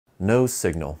no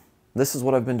signal. This is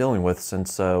what I've been dealing with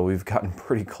since we've gotten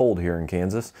pretty cold here in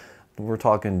Kansas. We're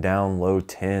talking down low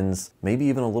 10s, maybe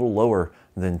even a little lower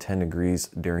than 10 degrees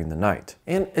during the night.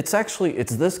 And it's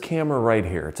this camera right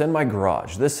here. It's in my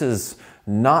garage. This is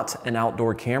not an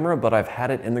outdoor camera, but I've had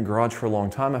it in the garage for a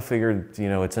long time. I figured, you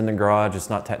know, it's in the garage.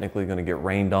 It's not technically going to get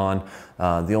rained on.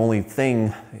 The only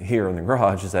thing here in the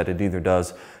garage is that it either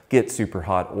does get super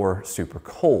hot or super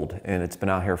cold. And it's been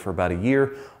out here for about a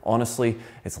year. Honestly,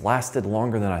 it's lasted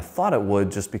longer than I thought it would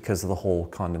just because of the whole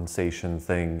condensation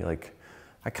thing. Like,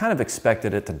 I kind of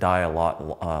expected it to die a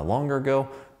lot longer ago,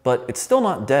 but it's still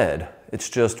not dead. It's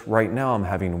just right now I'm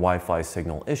having Wi-Fi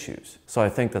signal issues. So I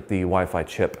think that the Wi-Fi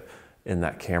chip in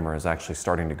that camera is actually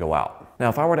starting to go out. Now,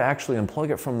 if I were to actually unplug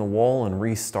it from the wall and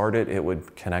restart it, it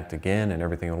would connect again and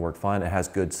everything would work fine. It has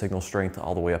good signal strength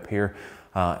all the way up here.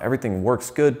 Everything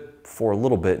works good for a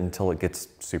little bit until it gets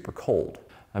super cold.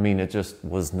 I mean, it just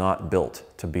was not built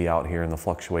to be out here in the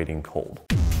fluctuating cold.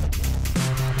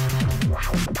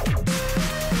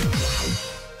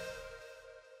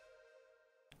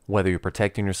 Whether you're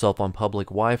protecting yourself on public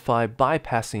Wi-Fi,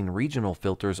 bypassing regional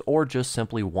filters, or just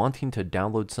simply wanting to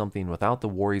download something without the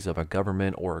worries of a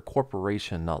government or a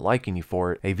corporation not liking you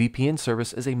for it, a VPN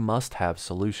service is a must-have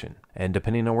solution. And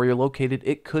depending on where you're located,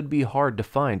 it could be hard to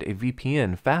find a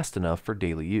VPN fast enough for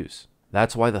daily use.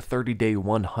 That's why the 30-day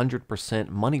 100%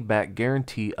 money-back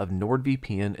guarantee of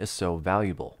NordVPN is so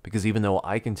valuable. Because even though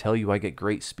I can tell you I get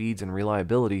great speeds and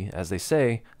reliability, as they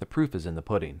say, the proof is in the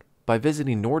pudding. By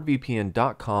visiting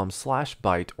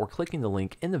nordvpn.com/byte or clicking the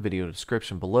link in the video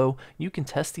description below, you can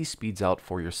test these speeds out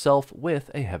for yourself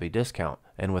with a heavy discount.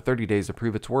 And with 30 days to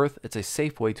prove its worth, it's a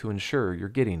safe way to ensure you're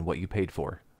getting what you paid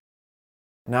for.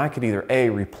 Now I could either A,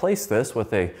 replace this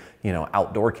with a,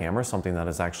 outdoor camera, something that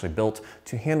is actually built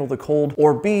to handle the cold,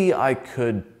 or B, I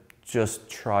could just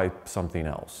try something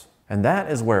else. And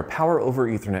that is where Power over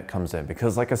Ethernet comes in,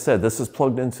 because like I said, this is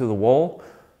plugged into the wall,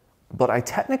 but I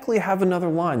technically have another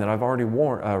line that I've already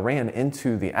ran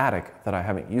into the attic that I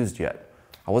haven't used yet.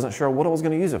 I wasn't sure what I was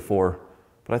going to use it for,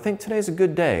 but I think today's a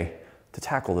good day to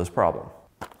tackle this problem.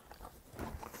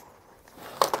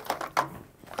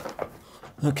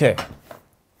 Okay.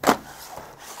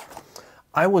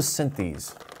 I was sent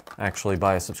these actually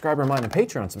by a subscriber of mine, a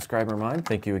Patreon subscriber of mine.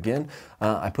 Thank you again.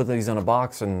 I put these in a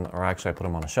box or actually I put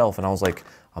them on a shelf and I was like,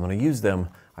 I'm going to use them.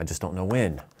 I just don't know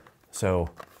when. So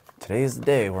today is the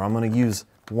day where I'm going to use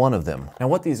one of them. Now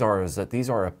what these are is that these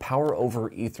are a Power over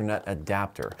Ethernet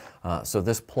adapter. So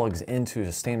this plugs into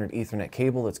a standard Ethernet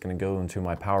cable that's going to go into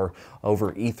my Power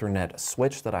over Ethernet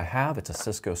switch that I have. It's a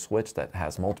Cisco switch that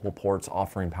has multiple ports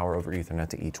offering Power over Ethernet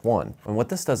to each one. And what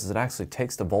this does is it actually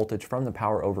takes the voltage from the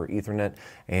Power over Ethernet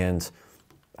and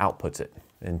outputs it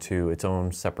into its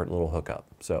own separate little hookup.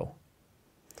 So,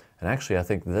 and actually I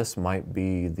think this might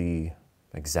be the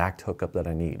exact hookup that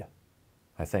I need.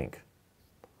 I think.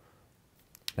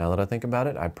 Now that I think about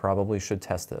it, I probably should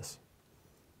test this.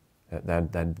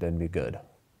 That'd be good.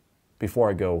 Before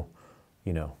I go,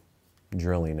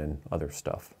 drilling and other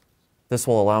stuff. This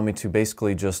will allow me to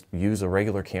basically just use a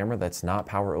regular camera that's not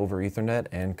Power over Ethernet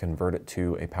and convert it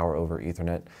to a Power over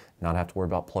Ethernet, not have to worry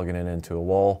about plugging it into a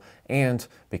wall. And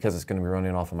because it's going to be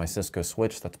running off of my Cisco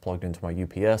switch that's plugged into my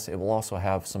UPS, it will also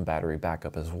have some battery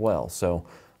backup as well. So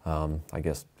I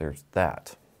guess there's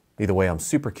that. Either way, I'm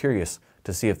super curious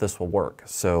to see if this will work.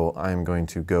 So I'm going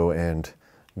to go and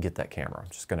get that camera. I'm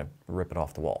just going to rip it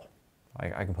off the wall.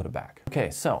 I can put it back. Okay,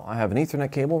 so I have an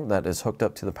Ethernet cable that is hooked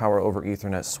up to the Power over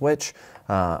Ethernet switch.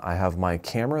 I have my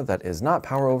camera that is not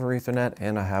Power over Ethernet,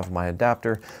 and I have my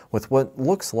adapter with what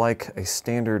looks like a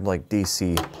standard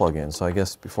DC plug-in. So I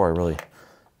guess before I really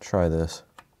try this,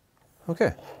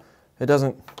 okay, it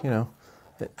doesn't,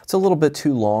 it's a little bit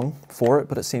too long for it,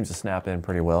 but it seems to snap in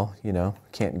pretty well.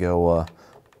 Can't go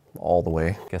all the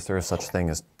way. Guess there is such thing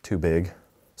as too big.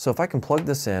 So if I can plug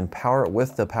this in, power it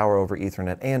with the Power over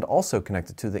Ethernet, and also connect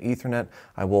it to the Ethernet,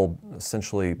 I will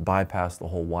essentially bypass the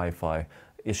whole Wi-Fi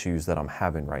issues that I'm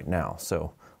having right now.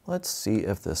 So let's see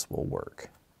if this will work.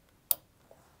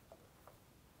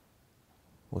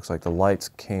 Looks like the lights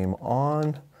came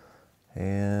on,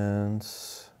 and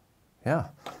yeah,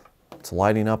 it's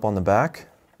lighting up on the back.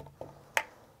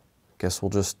 Guess we'll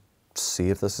just see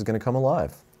if this is going to come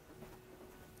alive.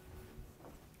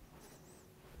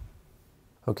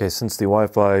 Okay, since the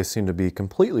Wi-Fi seemed to be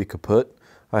completely kaput,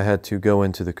 I had to go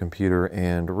into the computer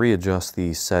and readjust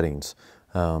the settings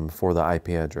for the IP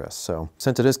address. So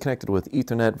since it is connected with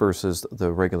Ethernet versus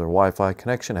the regular Wi-Fi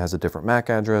connection, it has a different MAC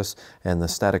address, and the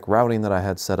static routing that I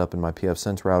had set up in my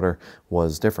pfSense router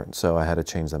was different. So I had to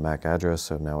change the MAC address,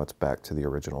 so now it's back to the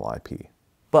original IP.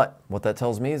 But what that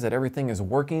tells me is that everything is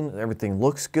working, everything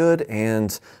looks good,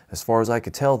 and as far as I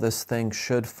could tell, this thing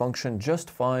should function just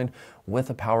fine with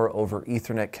a power over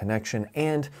Ethernet connection,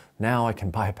 and now I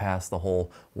can bypass the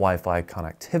whole Wi-Fi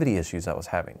connectivity issues I was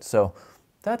having. So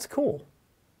that's cool.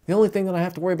 The only thing that I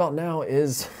have to worry about now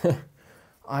is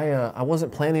I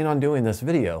wasn't planning on doing this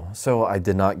video, so I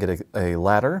did not get a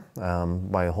ladder.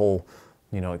 My whole,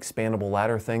 expandable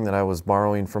ladder thing that I was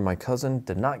borrowing from my cousin,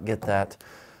 did not get that.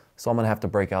 So I'm gonna have to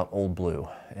break out Old Blue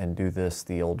and do this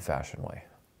the old-fashioned way.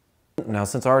 Now,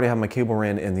 since I already have my cable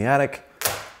ran in the attic,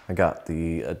 I got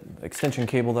the extension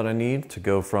cable that I need to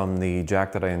go from the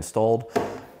jack that I installed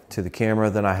to the camera.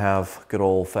 Then I have good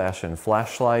old-fashioned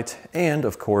flashlight and,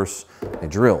 of course, a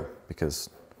drill,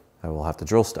 because I will have to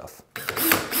drill stuff.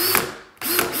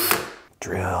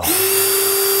 Drill.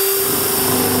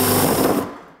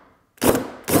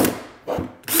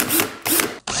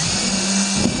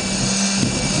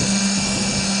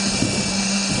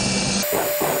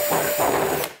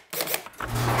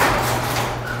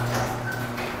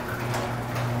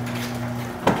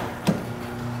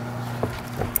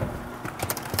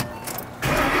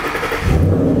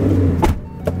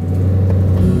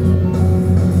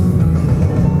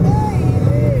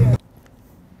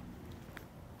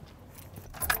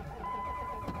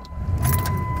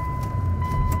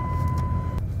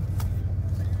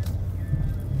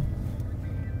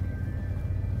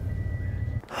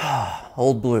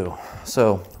 Old Blue.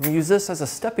 So I'm gonna use this as a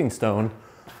stepping stone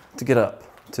to get up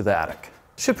to the attic.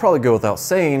 Should probably go without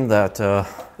saying that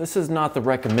this is not the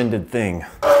recommended thing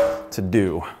to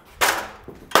do.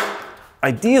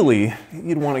 Ideally,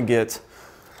 you'd want to get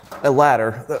a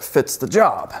ladder that fits the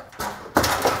job.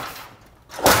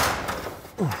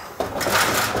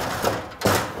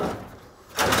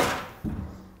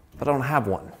 But I don't have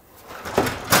one.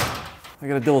 I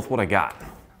gotta deal with what I got.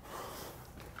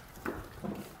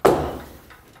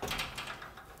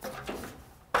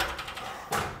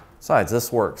 Besides,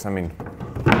 this works. I mean,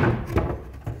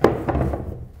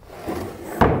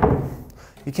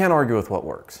 you can't argue with what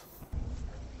works.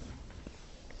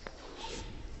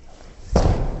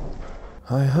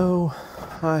 Hi-ho,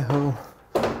 hi-ho,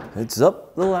 it's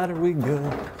up the ladder we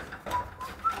go.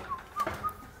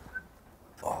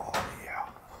 Oh, yeah.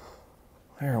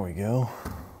 There we go.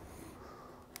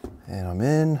 And I'm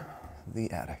in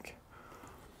the attic.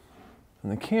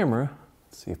 And the camera,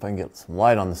 let's see if I can get some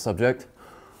light on the subject.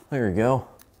 There we go.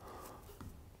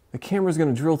 The camera's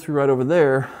gonna drill through right over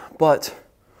there, but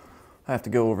I have to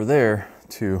go over there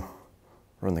to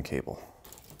run the cable.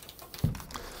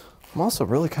 I'm also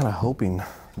really kind of hoping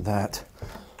that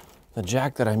the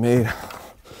jack that I made,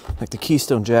 like the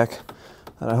Keystone jack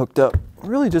that I hooked up,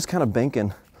 really just kind of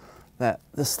banking that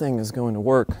this thing is going to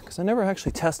work, because I never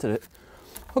actually tested it.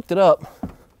 Hooked it up,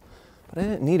 but I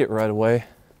didn't need it right away.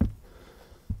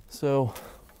 So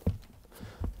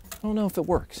I don't know if it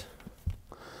works.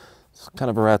 It's kind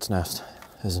of a rat's nest,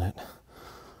 isn't it?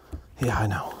 Yeah, I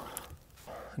know.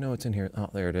 I know it's in here. Oh,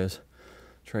 there it is.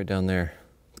 It's right down there.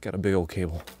 It's got a big old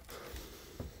cable.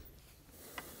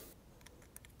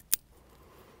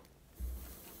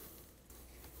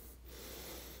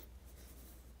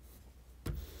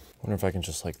 Wonder if I can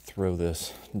just like throw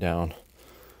this down.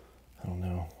 I don't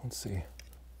know. Let's see.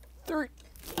 3.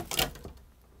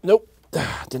 Nope.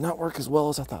 Did not work as well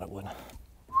as I thought it would.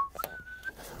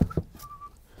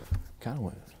 Kind of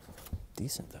went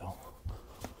decent though.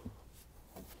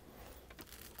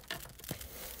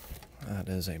 That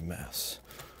is a mess.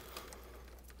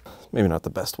 Maybe not the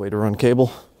best way to run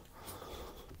cable.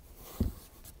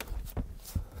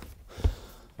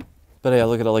 But hey, I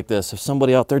look at it like this. If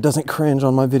somebody out there doesn't cringe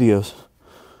on my videos,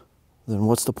 then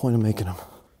what's the point of making them?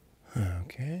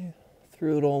 Okay,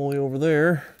 threw it all the way over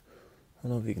there. I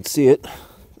don't know if you can see it.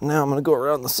 Now I'm gonna go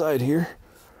around the side here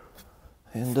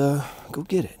and go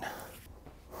get it.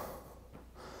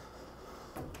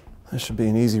 That should be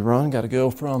an easy run. Got to go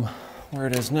from where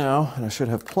it is now, and I should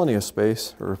have plenty of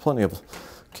space, or plenty of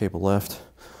cable left.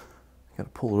 Got to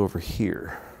pull it over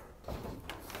here.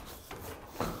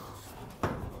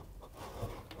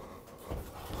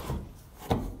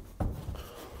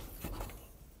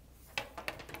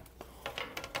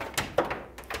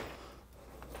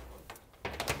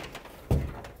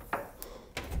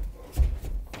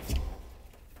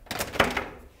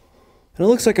 And it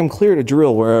looks like I'm clear to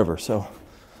drill wherever, so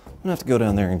I'm gonna have to go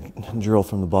down there and drill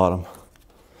from the bottom,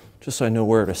 just so I know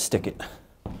where to stick it.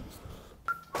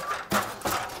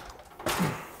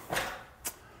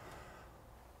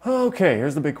 Okay,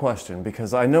 here's the big question,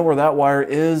 because I know where that wire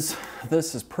is.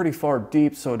 This is pretty far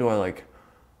deep, so do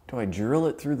I drill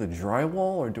it through the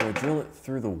drywall or do I drill it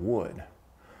through the wood?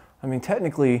 I mean,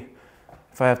 technically,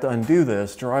 if I have to undo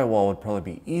this, drywall would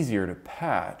probably be easier to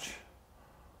patch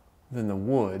than the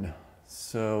wood.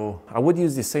 So I would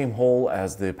use the same hole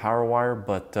as the power wire,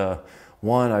 but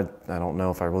one, I don't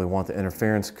know if I really want the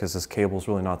interference because this cable is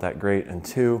really not that great. And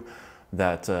two,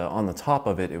 that on the top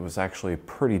of it, it was actually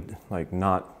pretty, like,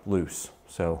 not loose.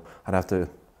 So I'd have to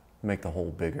make the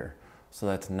hole bigger. So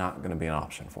that's not gonna be an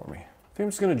option for me. I think I'm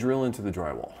just gonna drill into the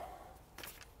drywall.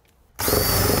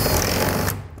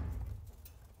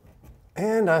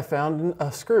 And I found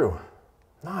a screw.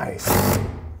 Nice.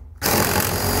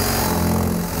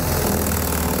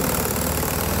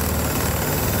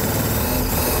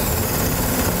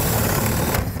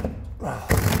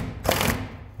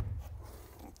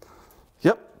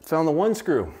 Yep, found the one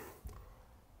screw.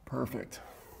 Perfect.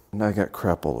 And I got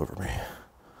crap all over me.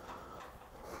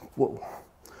 Whoa.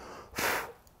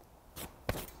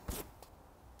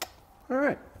 All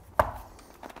right.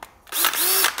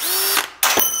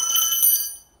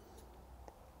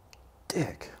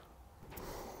 Dick.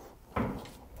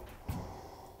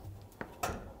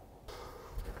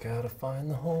 Gotta find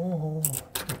the hole.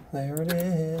 There it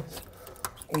is.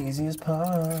 Easy as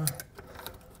pie.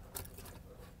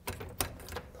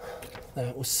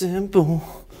 That was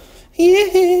simple.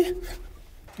 Yeah.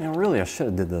 You know, really, I should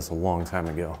have did this a long time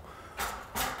ago,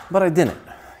 but I didn't.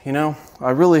 You know,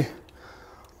 I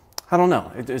don't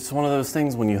know. It's one of those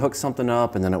things when you hook something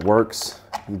up and then it works,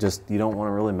 you don't want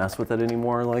to really mess with it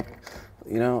anymore. Like,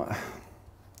 you know,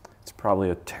 it's probably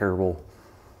a terrible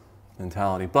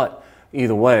mentality, but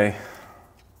either way,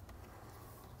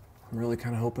 I'm really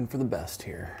kind of hoping for the best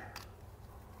here.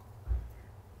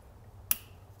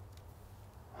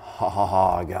 Ha ha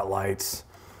ha, I got lights.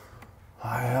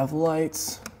 I have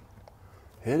lights.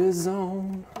 It is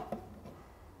on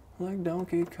like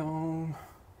Donkey Kong.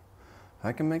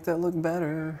 I can make that look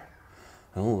better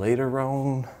later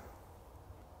on.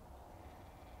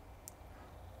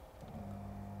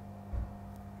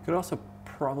 Could also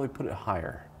probably put it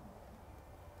higher.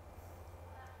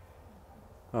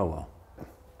 Oh well. I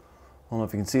don't know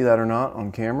if you can see that or not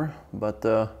on camera, but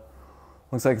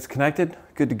looks like it's connected,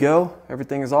 good to go.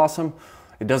 Everything is awesome.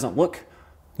 It doesn't look,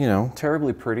 you know,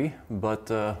 terribly pretty,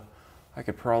 but I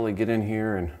could probably get in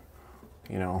here and,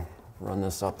 you know, run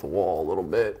this up the wall a little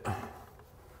bit.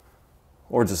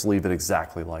 Or just leave it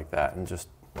exactly like that and just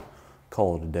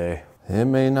call it a day. It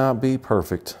may not be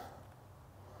perfect,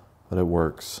 but it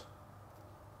works.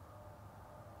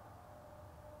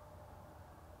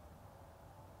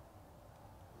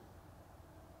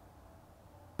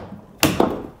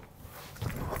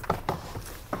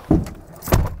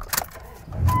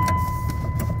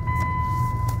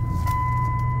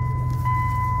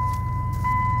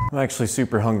 I'm actually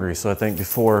super hungry, so I think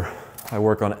before I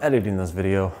work on editing this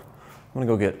video, I'm gonna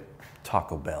go get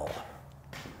Taco Bell,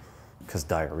 because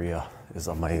diarrhea is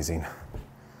amazing.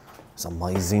 It's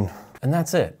amazing. And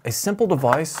that's it. A simple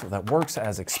device that works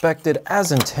as expected,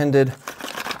 as intended.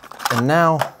 And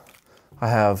now I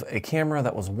have a camera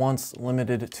that was once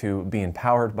limited to being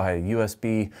powered by a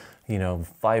USB,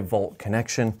 5-volt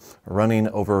connection running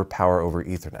over power over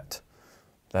Ethernet.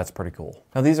 That's pretty cool.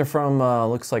 Now these are from,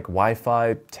 looks like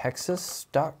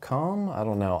WiFiTexas.com. I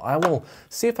don't know. I will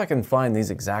see if I can find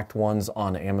these exact ones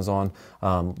on Amazon.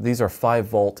 These are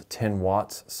 5-volt, 10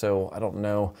 watts. So I don't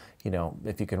know,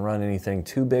 if you can run anything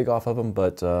too big off of them,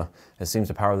 but it seems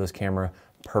to power this camera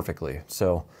perfectly.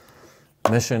 So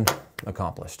mission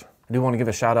accomplished. I do want to give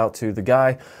a shout out to the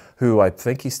guy who I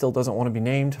think he still doesn't want to be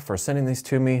named for sending these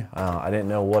to me. I didn't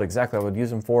know what exactly I would use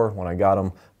them for when I got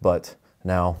them, but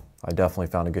now I definitely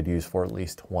found a good use for at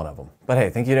least one of them. But hey,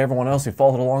 thank you to everyone else who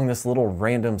followed along this little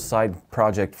random side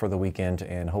project for the weekend,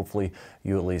 and hopefully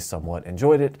you at least somewhat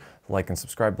enjoyed it. Like and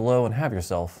subscribe below, and have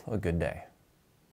yourself a good day.